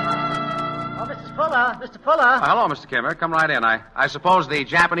 Oh, Mr. Fuller. Hello, Mr. Kimmer. Come right in. I suppose the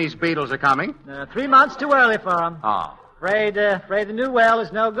Japanese beetles are coming. 3 months too early for them. Oh. Afraid the new well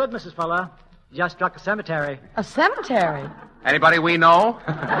is no good, Mrs. Fuller. Just struck a cemetery. A cemetery? Anybody we know?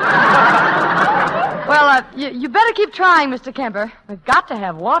 Well, you better keep trying, Mr. Kimber. We've got to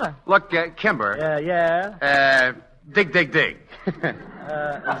have water. Look, Kimber. Yeah. Dig. Zoot,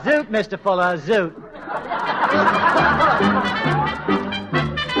 Mr. Fuller, zoot.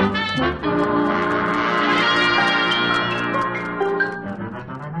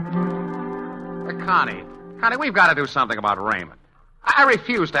 Connie, we've got to do something about Raymond. I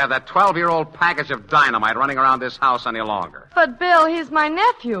refuse to have that 12-year-old package of dynamite running around this house any longer. But, Bill, he's my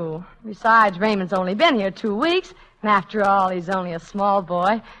nephew. Besides, Raymond's only been here 2 weeks, and after all, he's only a small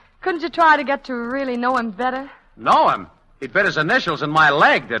boy. Couldn't you try to get to really know him better? Know him? He bit his initials in my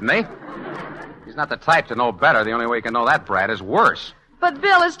leg, didn't he? He's not the type to know better. The only way he can know that brat is worse. But,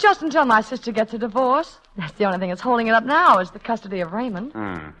 Bill, it's just until my sister gets a divorce. That's the only thing that's holding it up now is the custody of Raymond.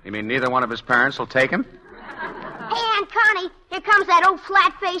 You mean neither one of his parents will take him? Hey, Aunt Connie, here comes that old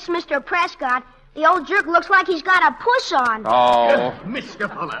flat-faced Mr. Prescott. The old jerk looks like he's got a push on. Oh. Mr.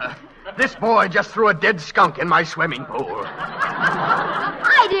 Fuller, this boy just threw a dead skunk in my swimming pool.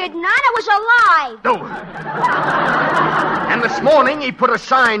 I did not. It was alive. No. And this morning he put a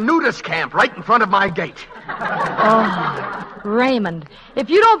sign, nudist camp, right in front of my gate. Oh, Raymond, if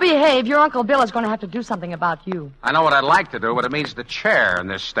you don't behave, your Uncle Bill is going to have to do something about you. I know what I'd like to do, but it means the chair in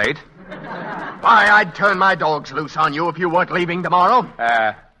this state. Why, I'd turn my dogs loose on you if you weren't leaving tomorrow.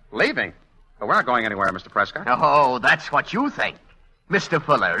 Leaving? Well, we're not going anywhere, Mr. Prescott. Oh, that's what you think. Mr.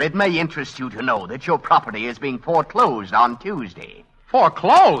 Fuller, it may interest you to know that your property is being foreclosed on Tuesday.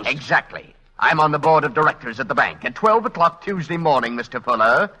 Foreclosed? Exactly. I'm on the board of directors at the bank. At 12 o'clock Tuesday morning, Mr.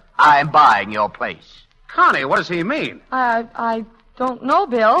 Fuller, I'm buying your place. Connie, what does he mean? I don't know,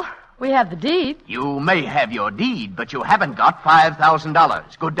 Bill. We have the deed. You may have your deed, but you haven't got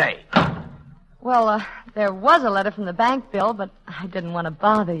 $5,000. Good day. Well, there was a letter from the bank, Bill, but I didn't want to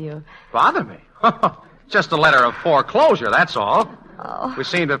bother you. Bother me? Just a letter of foreclosure, that's all. Oh. We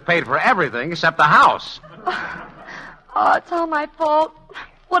seem to have paid for everything except the house. Oh, it's all my fault.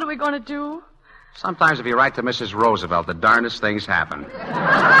 What are we going to do? Sometimes if you write to Mrs. Roosevelt, the darndest things happen.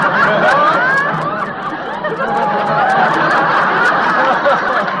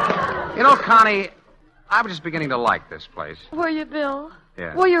 You know, Connie, I was just beginning to like this place. Were you, Bill?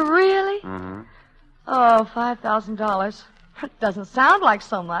 Yeah. Were you really? Mm-hmm. Oh, $5,000. It doesn't sound like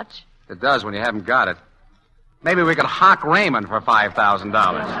so much. It does when you haven't got it. Maybe we could hock Raymond for $5,000.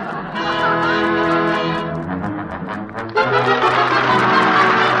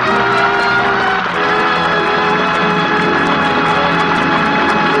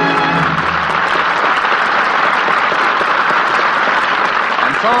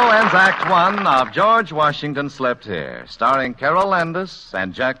 So ends Act One of George Washington Slept Here, starring Carol Landis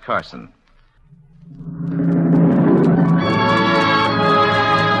and Jack Carson.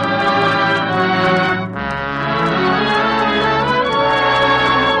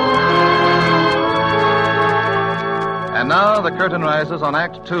 And now the curtain rises on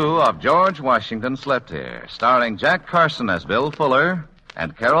Act Two of George Washington Slept Here, starring Jack Carson as Bill Fuller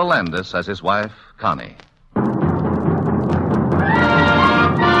and Carol Landis as his wife, Connie.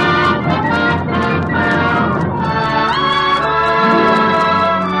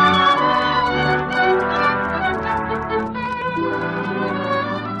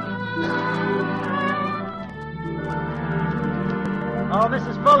 Oh,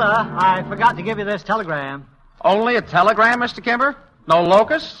 Mrs. Fuller, I forgot to give you this telegram. Only a telegram, Mr. Kimber? No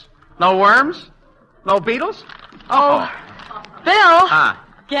locusts? No worms? No beetles? Oh. Bill? Ah.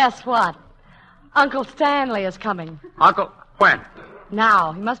 Guess what? Uncle Stanley is coming. Uncle, when?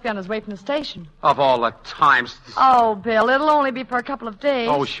 Now. He must be on his way from the station. Of all the times. Oh, Bill, it'll only be for a couple of days.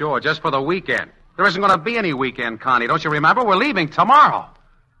 Oh, sure, just for the weekend. There isn't going to be any weekend, Connie. Don't you remember? We're leaving tomorrow.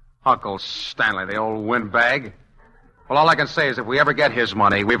 Uncle Stanley, the old windbag. Well, all I can say is if we ever get his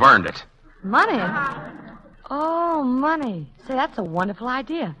money, we've earned it. Money? Oh, money. Say, that's a wonderful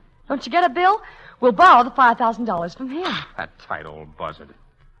idea. Don't you get it, Bill? We'll borrow the $5,000 from him. That tight old buzzard. Do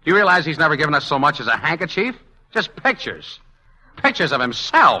you realize he's never given us so much as a handkerchief? Just pictures. Pictures of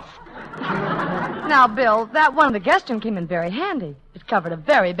himself. Now, Bill, that one in the guest room came in very handy. It covered a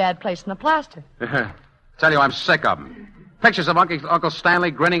very bad place in the plaster. Tell you, I'm sick of them. Pictures of Uncle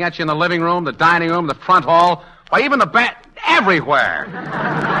Stanley grinning at you in the living room, the dining room, the front hall, why, even the bed, everywhere.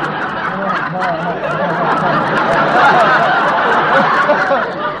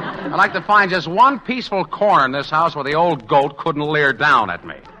 I'd like to find just one peaceful corner in this house where the old goat couldn't leer down at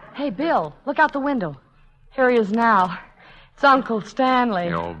me. Hey, Bill, look out the window. Here he is now. It's Uncle Stanley.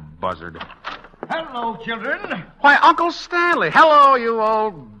 You old buzzard. Hello, children. Why, Uncle Stanley. Hello, you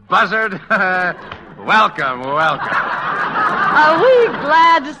old buzzard. Welcome. Are we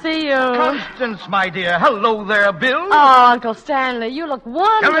glad to see you? Constance, my dear. Hello there, Bill. Oh, Uncle Stanley, you look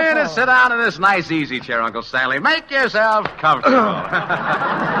wonderful. Come in and sit down in this nice easy chair, Uncle Stanley. Make yourself comfortable.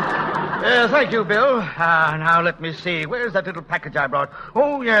 Thank you, Bill. Now, let me see. Where's that little package I brought?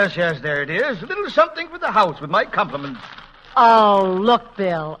 Oh, yes, there it is. A little something for the house with my compliments. Oh, look,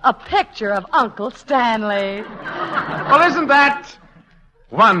 Bill. A picture of Uncle Stanley. Well, isn't that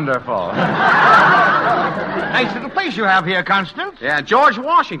wonderful? Nice little place you have here, Constance. Yeah, George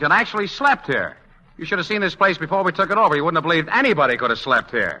Washington actually slept here. You should have seen this place before we took it over. You wouldn't have believed anybody could have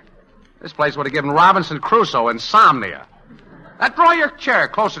slept here. This place would have given Robinson Crusoe insomnia. Draw your chair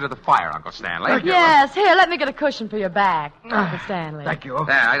closer to the fire, Uncle Stanley. Yes, here, let me get a cushion for your back, Uncle Stanley. Thank you.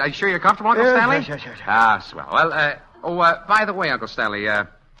 Are you sure you're comfortable, Uncle Stanley? Yes. Ah, swell. Well, by the way, Uncle Stanley, there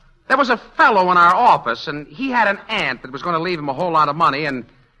was a fellow in our office, and he had an aunt that was going to leave him a whole lot of money, and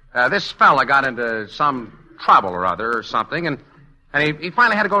this fella got into some trouble or other or something, and he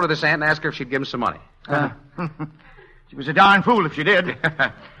finally had to go to this aunt and ask her if she'd give him some money. She was a darn fool if she did.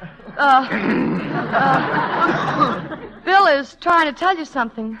 Bill is trying to tell you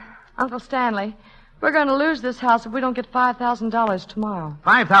something, Uncle Stanley. We're going to lose this house if we don't get $5,000 tomorrow.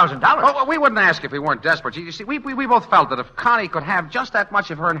 $5,000? Well, we wouldn't ask if we weren't desperate. You see, we both felt that if Connie could have just that much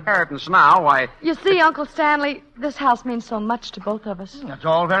of her inheritance now, why... You see, Uncle Stanley, this house means so much to both of us. That's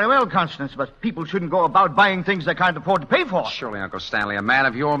all very well, Constance, but people shouldn't go about buying things they can't afford to pay for. Surely, Uncle Stanley, a man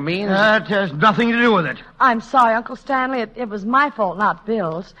of your means... That has nothing to do with it. I'm sorry, Uncle Stanley. It was my fault, not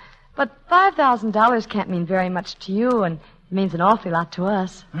Bill's. But $5,000 can't mean very much to you, and it means an awfully lot to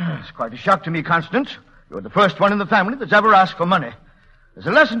us. It's quite a shock to me, Constance. You're the first one in the family that's ever asked for money. As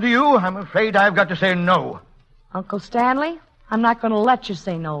a lesson to you, I'm afraid I've got to say no. Uncle Stanley, I'm not going to let you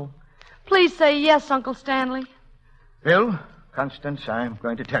say no. Please say yes, Uncle Stanley. Bill, Constance, I'm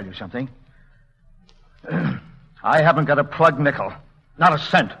going to tell you something. I haven't got a plug nickel. Not a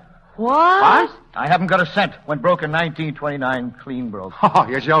cent. What? I haven't got a cent. Went broke in 1929, clean broke. Oh,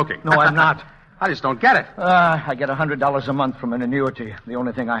 you're joking. No, I'm not. I just don't get it. I get $100 a month from an annuity, the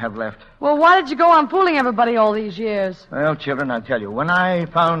only thing I have left. Well, why did you go on fooling everybody all these years? Well, children, I'll tell you, when I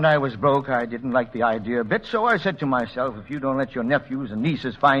found I was broke, I didn't like the idea a bit, so I said to myself, if you don't let your nephews and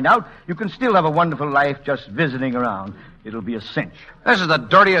nieces find out, you can still have a wonderful life just visiting around. It'll be a cinch. This is the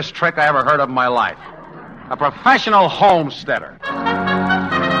dirtiest trick I ever heard of in my life. A professional homesteader.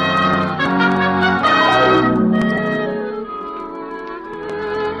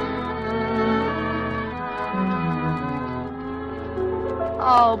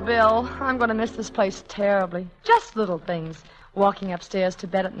 Oh, Bill, I'm going to miss this place terribly. Just little things. Walking upstairs to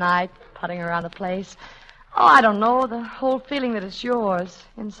bed at night, putting around the place. Oh, I don't know, the whole feeling that it's yours,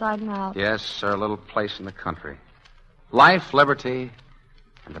 inside and out. Yes, our little place in the country. Life, liberty,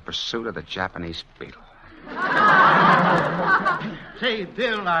 and the pursuit of the Japanese beetle. Say,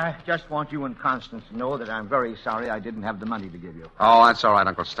 Bill, I just want you and Constance to know that I'm very sorry I didn't have the money to give you. Oh, that's all right,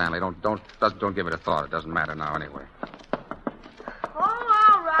 Uncle Stanley. Don't give it a thought. It doesn't matter now anyway. Oh,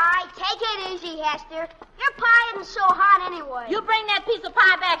 all right. Take it easy, Hester. Your pie isn't so hot anyway. You bring that piece of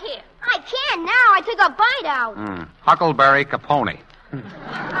pie back here. I can't now. I took a bite out. Huckleberry Capone.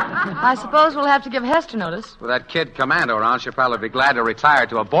 I suppose we'll have to give Hester notice. With that kid Commando around, she'll probably be glad to retire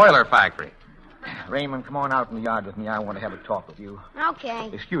to a boiler factory. Raymond, come on out in the yard with me. I want to have a talk with you.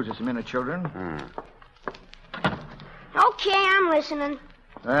 Okay. Excuse us a minute, children. Okay, I'm listening.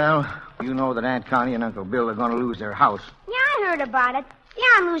 Well, you know that Aunt Connie and Uncle Bill are going to lose their house. Yeah, I heard about it. They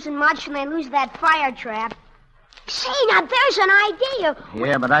aren't losing much when they lose that fire trap. Say, now there's an idea.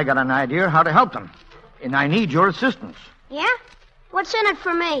 Yeah, but I got an idea how to help them. And I need your assistance. Yeah? What's in it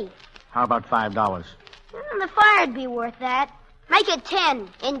for me? How about $5? The fire'd be worth that. Make it 10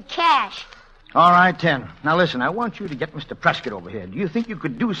 in cash. All right, 10. Now, listen, I want you to get Mr. Prescott over here. Do you think you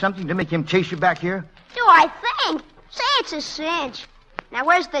could do something to make him chase you back here? Do I think? Say it's a cinch. Now,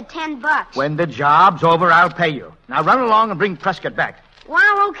 where's the $10? When the job's over, I'll pay you. Now, run along and bring Prescott back.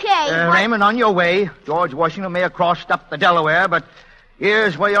 Well, okay. Raymond, on your way. George Washington may have crossed up the Delaware, but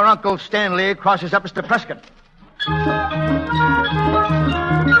here's where your Uncle Stanley crosses up Mr. Prescott. When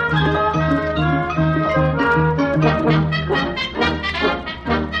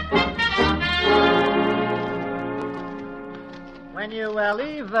you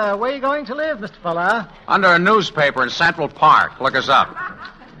leave, where are you going to live, Mr. Fuller? Under a newspaper in Central Park. Look us up.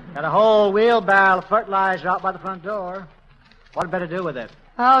 Got a whole wheelbarrow of fertilizer out by the front door. What better do with it?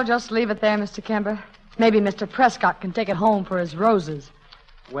 Oh, just leave it there, Mr. Kimber. Maybe Mr. Prescott can take it home for his roses.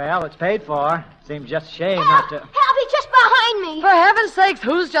 Well, it's paid for. Seems just a shame not to... Help, he's just behind me. For heaven's sakes,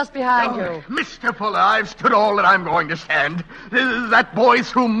 who's just behind you? Mr. Fuller, I've stood all that I'm going to stand. That boy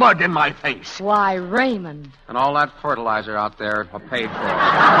threw mud in my face. Why, Raymond. And all that fertilizer out there are paid for.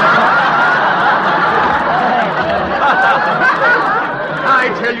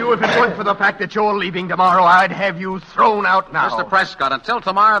 I tell you, if it weren't for the fact that you're leaving tomorrow, I'd have you thrown out now. Mr. Prescott, until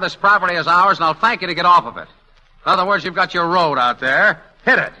tomorrow, this property is ours, and I'll thank you to get off of it. In other words, you've got your road out there.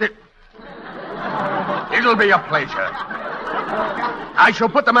 Hit it. It'll be a pleasure. I shall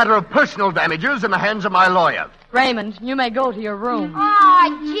put the matter of personal damages in the hands of my lawyer. Raymond, you may go to your room.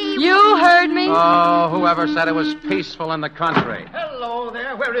 Oh, gee. You heard me? Oh, whoever said it was peaceful in the country? Hello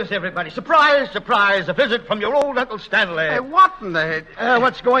there. Where is everybody? Surprise, surprise. A visit from your old Uncle Stanley. Hey, what in the...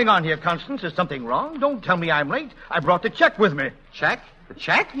 What's going on here, Constance? Is something wrong? Don't tell me I'm late. I brought the check with me. Check? The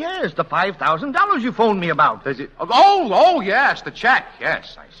check? Yes, the $5,000 you phoned me about. Oh, yes, the check.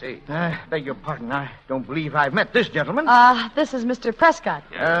 Yes, I see. Beg your pardon. I don't believe I've met this gentleman. This is Mr. Prescott.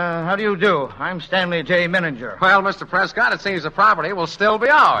 How do you do? I'm Stanley J. Menninger. Well, Mr. Prescott, it seems the property will still be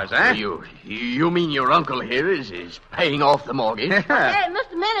ours, eh? You mean your uncle here is paying off the mortgage? Hey,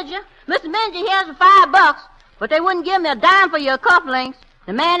 Mr. Manager, he has the $5, but they wouldn't give me a dime for your cufflinks.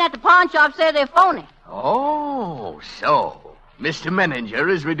 The man at the pawn shop said they're phony. Oh, so... Mr. Menninger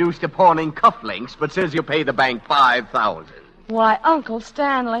is reduced to pawning cufflinks, but says you'll pay the bank $5,000. Why, Uncle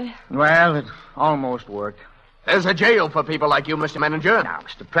Stanley. Well, it almost worked. There's a jail for people like you, Mr. Menninger. Now,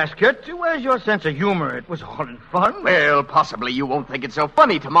 Mr. Prescott, where's your sense of humor? It was all in fun. Well, possibly you won't think it's so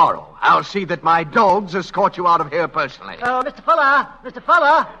funny tomorrow. I'll see that my dogs escort you out of here personally. Oh, Mr.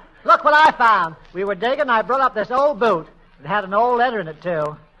 Fuller, look what I found. We were digging, and I brought up this old boot. It had an old letter in it,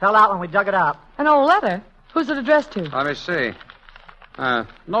 too. Fell out when we dug it up. An old letter? Who's it addressed to? Let me see.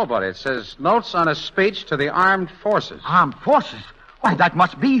 Nobody. It says, notes on a speech to the armed forces. Armed forces? Why, that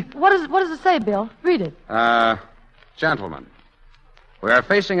must be... What does it say, Bill? Read it. Gentlemen, we are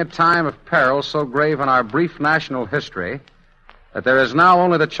facing a time of peril so grave in our brief national history that there is now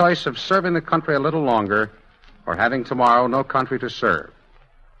only the choice of serving the country a little longer or having tomorrow no country to serve.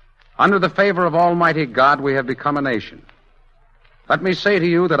 Under the favor of Almighty God, we have become a nation. Let me say to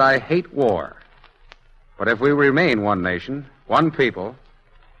you that I hate war. But if we remain one nation, one people,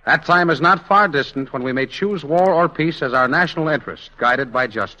 that time is not far distant when we may choose war or peace as our national interest, guided by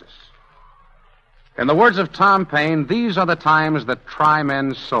justice. In the words of Tom Paine, these are the times that try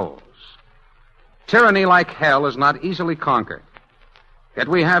men's souls. Tyranny like hell is not easily conquered. Yet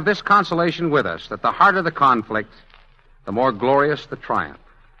we have this consolation with us, that the harder the conflict, the more glorious the triumph.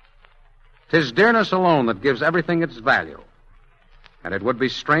 'Tis dearness alone that gives everything its value. And it would be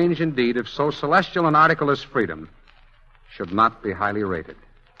strange indeed if so celestial an article as freedom should not be highly rated.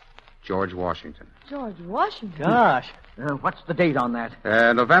 George Washington. George Washington? Gosh. What's the date on that?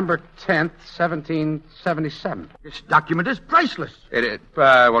 November 10th, 1777. This document is priceless.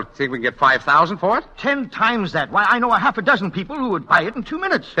 Well, think we can get $5,000 for it? 10 times that. Why, I know a half a dozen people who would buy it in 2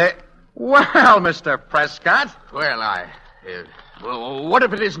 minutes. Well, Mr. Prescott. Well, what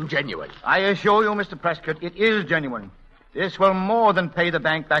if it isn't genuine? I assure you, Mr. Prescott, it is genuine. This will more than pay the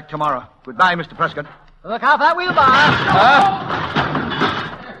bank back tomorrow. Goodbye, Mr. Prescott. Look out that wheelbarrow.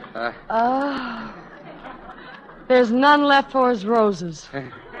 There's none left for his roses. Oh,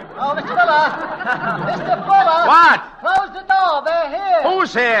 Mr. Fuller! Mr. Fuller! What? Close the door. They're here.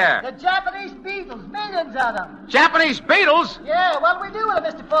 Who's here? The Japanese beetles. Millions of them. Japanese beetles? Yeah, what do we do with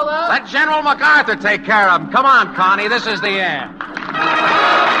them, Mr. Fuller? Let General MacArthur take care of them. Come on, Connie. This is the end.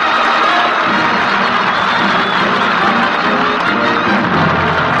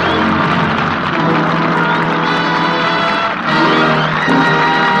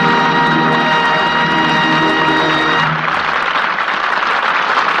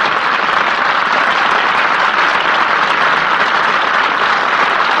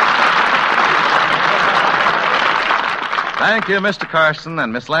 Thank you, Mr. Carson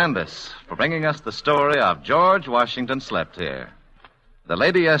and Miss Landis, for bringing us the story of George Washington Slept Here. The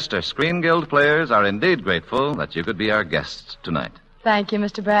Lady Esther Screen Guild players are indeed grateful that you could be our guests tonight. Thank you,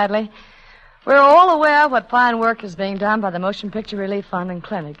 Mr. Bradley. We're all aware of what fine work is being done by the Motion Picture Relief Fund and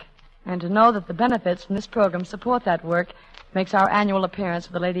Clinic. And to know that the benefits from this program support that work makes our annual appearance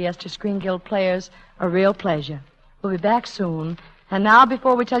of the Lady Esther Screen Guild players a real pleasure. We'll be back soon. And now,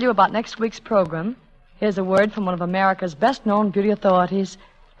 before we tell you about next week's program, here's a word from one of America's best-known beauty authorities,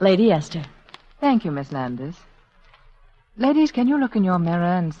 Lady Esther. Thank you, Miss Landis. Ladies, can you look in your mirror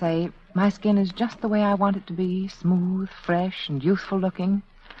and say, my skin is just the way I want it to be, smooth, fresh, and youthful-looking?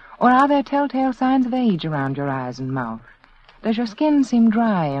 Or are there telltale signs of age around your eyes and mouth? Does your skin seem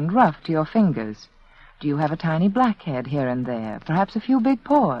dry and rough to your fingers? Do you have a tiny blackhead here and there, perhaps a few big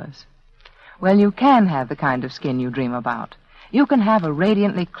pores? Well, you can have the kind of skin you dream about. You can have a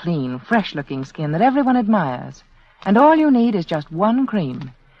radiantly clean, fresh-looking skin that everyone admires. And all you need is just one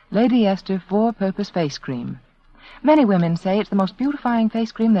cream, Lady Esther 4-Purpose Face Cream. Many women say it's the most beautifying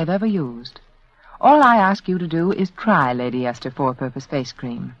face cream they've ever used. All I ask you to do is try Lady Esther 4-Purpose Face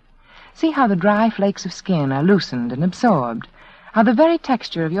Cream. See how the dry flakes of skin are loosened and absorbed, how the very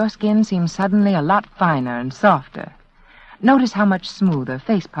texture of your skin seems suddenly a lot finer and softer. Notice how much smoother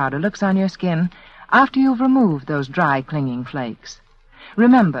face powder looks on your skin after you've removed those dry, clinging flakes.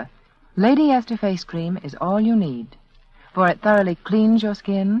 Remember, Lady Esther Face Cream is all you need, for it thoroughly cleans your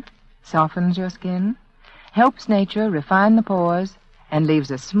skin, softens your skin, helps nature refine the pores, and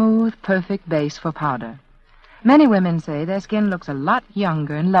leaves a smooth, perfect base for powder. Many women say their skin looks a lot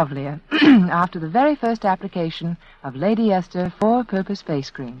younger and lovelier after the very first application of Lady Esther 4-Purpose Face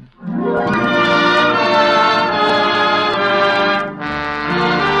Cream.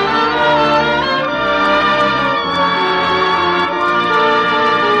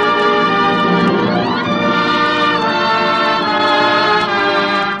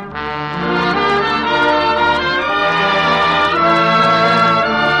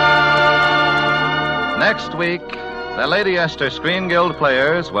 Next week, the Lady Esther Screen Guild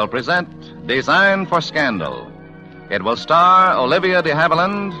Players will present Design for Scandal. It will star Olivia de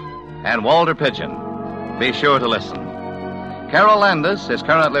Havilland and Walter Pidgeon. Be sure to listen. Carol Landis is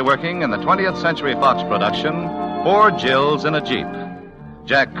currently working in the 20th Century Fox production, 4 Jills in a Jeep.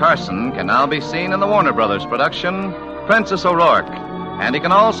 Jack Carson can now be seen in the Warner Brothers production, Princess O'Rourke, and he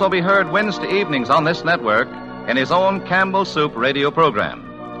can also be heard Wednesday evenings on this network in his own Campbell Soup radio program.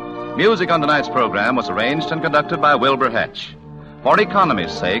 Music on tonight's program was arranged and conducted by Wilbur Hatch. For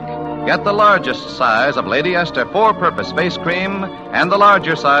economy's sake, get the largest size of Lady Esther 4-Purpose Face Cream and the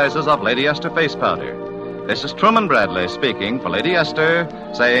larger sizes of Lady Esther Face Powder. This is Truman Bradley speaking for Lady Esther,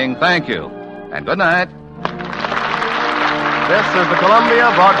 saying thank you and good night. This is the Columbia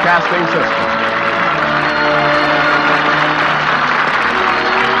Broadcasting System.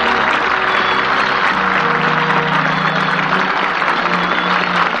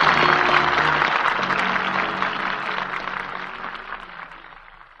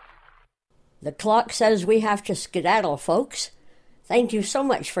 The clock says we have to skedaddle, folks. Thank you so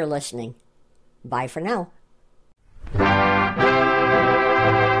much for listening. Bye for now.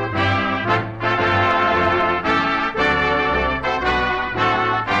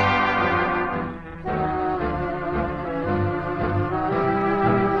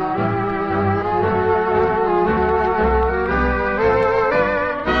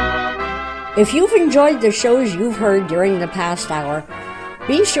 If you've enjoyed the shows you've heard during the past hour,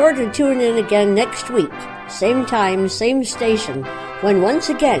 be sure to tune in again next week, same time, same station, when once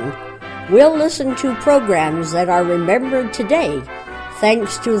again we'll listen to programs that are remembered today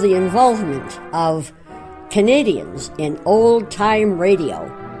thanks to the involvement of Canadians in old-time radio.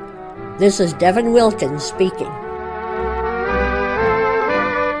 This is Devin Wilkins speaking.